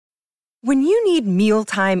When you need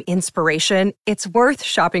mealtime inspiration, it's worth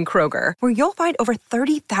shopping Kroger, where you'll find over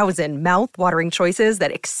 30,000 mouth-watering choices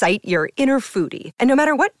that excite your inner foodie. And no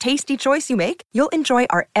matter what tasty choice you make, you'll enjoy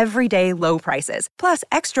our everyday low prices, plus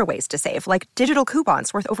extra ways to save, like digital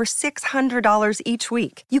coupons worth over $600 each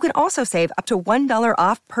week. You can also save up to $1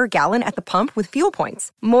 off per gallon at the pump with fuel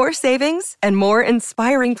points. More savings and more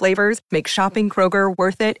inspiring flavors make shopping Kroger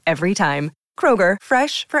worth it every time. Kroger,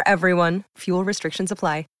 fresh for everyone. Fuel restrictions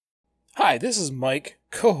apply. Hi, this is Mike,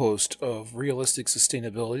 co-host of Realistic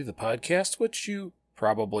Sustainability, the podcast, which you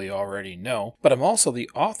probably already know, but I'm also the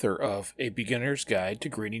author of A Beginner's Guide to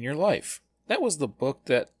Greening Your Life. That was the book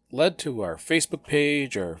that led to our Facebook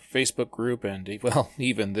page, our Facebook group, and, well,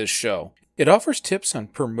 even this show. It offers tips on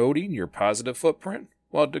promoting your positive footprint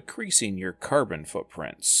while decreasing your carbon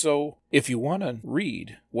footprint. So if you want to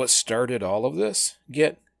read what started all of this,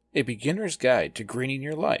 get A Beginner's Guide to Greening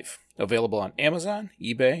Your Life, available on Amazon,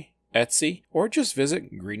 eBay, Etsy, or just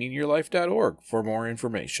visit greeningyourlife.org for more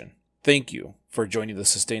information. Thank you for joining the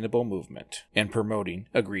sustainable movement and promoting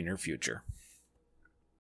a greener future.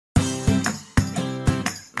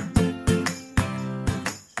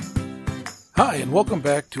 Hi, and welcome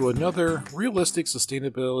back to another Realistic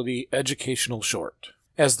Sustainability educational short.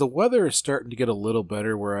 As the weather is starting to get a little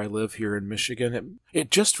better where I live here in Michigan, it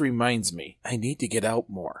just reminds me I need to get out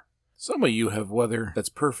more. Some of you have weather that's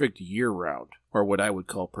perfect year-round, or what I would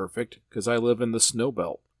call perfect, because I live in the snow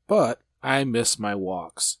belt. But I miss my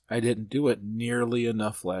walks. I didn't do it nearly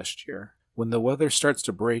enough last year. When the weather starts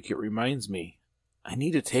to break, it reminds me I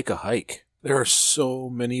need to take a hike. There are so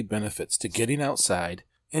many benefits to getting outside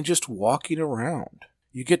and just walking around.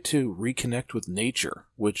 You get to reconnect with nature,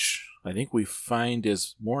 which I think we find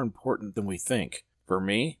is more important than we think. For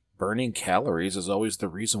me, burning calories is always the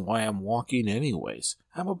reason why I'm walking anyways.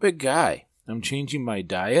 I'm a big guy. I'm changing my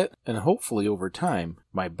diet, and hopefully over time,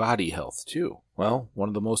 my body health too. Well, one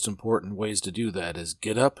of the most important ways to do that is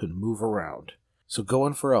get up and move around. So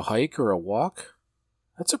going for a hike or a walk,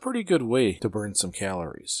 that's a pretty good way to burn some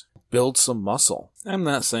calories. Build some muscle. I'm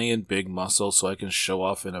not saying big muscle so I can show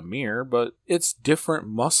off in a mirror, but it's different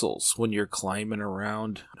muscles when you're climbing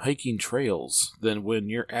around hiking trails than when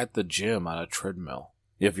you're at the gym on a treadmill.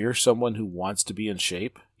 If you're someone who wants to be in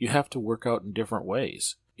shape, you have to work out in different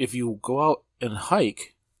ways. If you go out and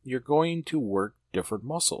hike, you're going to work different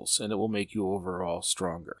muscles, and it will make you overall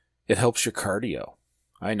stronger. It helps your cardio.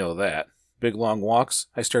 I know that. Big long walks,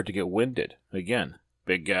 I start to get winded. Again,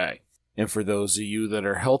 big guy. And for those of you that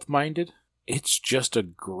are health-minded, it's just a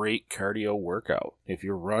great cardio workout if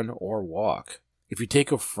you run or walk. If you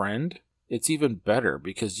take a friend, it's even better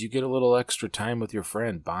because you get a little extra time with your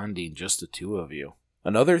friend, bonding just the two of you.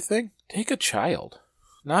 Another thing, take a child.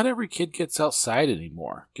 Not every kid gets outside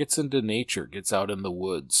anymore, gets into nature, gets out in the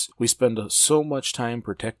woods. We spend so much time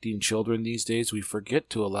protecting children these days, we forget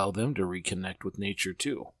to allow them to reconnect with nature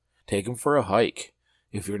too. Take them for a hike.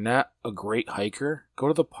 If you're not a great hiker, go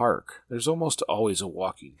to the park. There's almost always a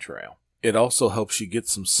walking trail. It also helps you get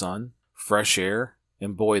some sun, fresh air,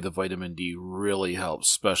 and boy, the vitamin D really helps,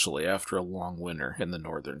 especially after a long winter in the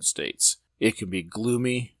northern states. It can be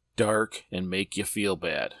gloomy, dark, and make you feel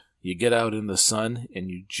bad. You get out in the sun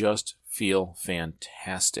and you just feel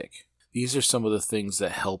fantastic. These are some of the things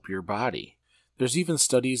that help your body. There's even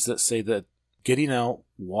studies that say that getting out,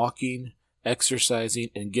 walking,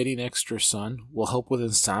 exercising, and getting extra sun will help with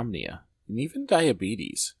insomnia and even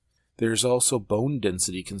diabetes. There's also bone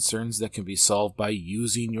density concerns that can be solved by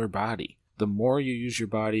using your body. The more you use your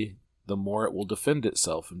body, the more it will defend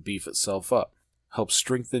itself and beef itself up. Help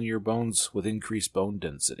strengthen your bones with increased bone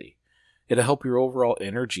density. It'll help your overall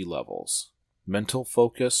energy levels, mental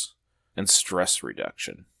focus, and stress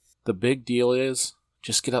reduction. The big deal is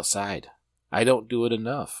just get outside. I don't do it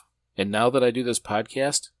enough. And now that I do this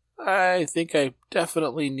podcast, I think I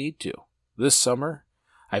definitely need to. This summer,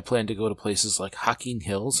 I plan to go to places like Hocking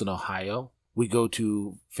Hills in Ohio. We go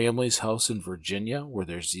to family's house in Virginia where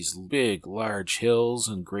there's these big, large hills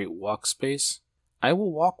and great walk space. I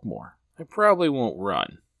will walk more. I probably won't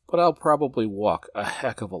run, but I'll probably walk a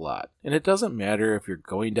heck of a lot. And it doesn't matter if you're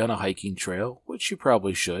going down a hiking trail, which you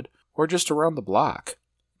probably should, or just around the block.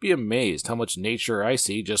 Be amazed how much nature I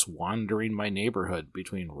see just wandering my neighborhood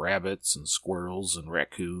between rabbits and squirrels and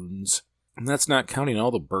raccoons. And that's not counting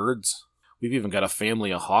all the birds. We've even got a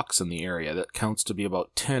family of hawks in the area that counts to be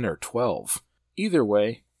about 10 or 12. Either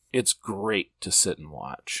way, it's great to sit and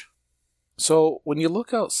watch. So when you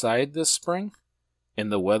look outside this spring, and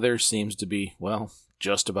the weather seems to be, well,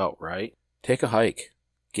 just about right, take a hike.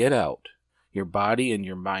 Get out. Your body and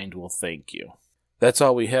your mind will thank you. That's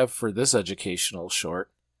all we have for this educational short.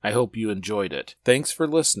 I hope you enjoyed it. Thanks for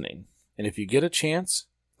listening. And if you get a chance,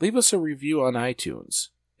 leave us a review on iTunes.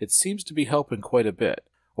 It seems to be helping quite a bit.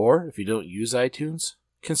 Or, if you don't use iTunes,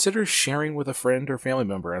 consider sharing with a friend or family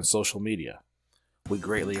member on social media. We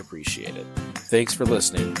greatly appreciate it. Thanks for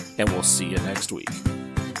listening, and we'll see you next week.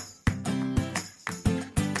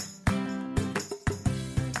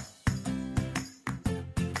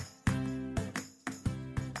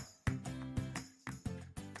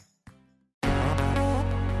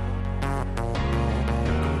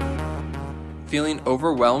 Feeling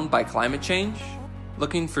overwhelmed by climate change?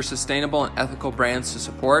 Looking for sustainable and ethical brands to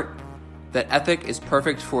support? Then Ethic is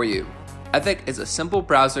perfect for you. Ethic is a simple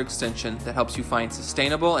browser extension that helps you find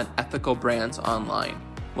sustainable and ethical brands online.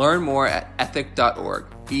 Learn more at ethyk.org,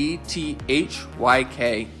 ethyk.org.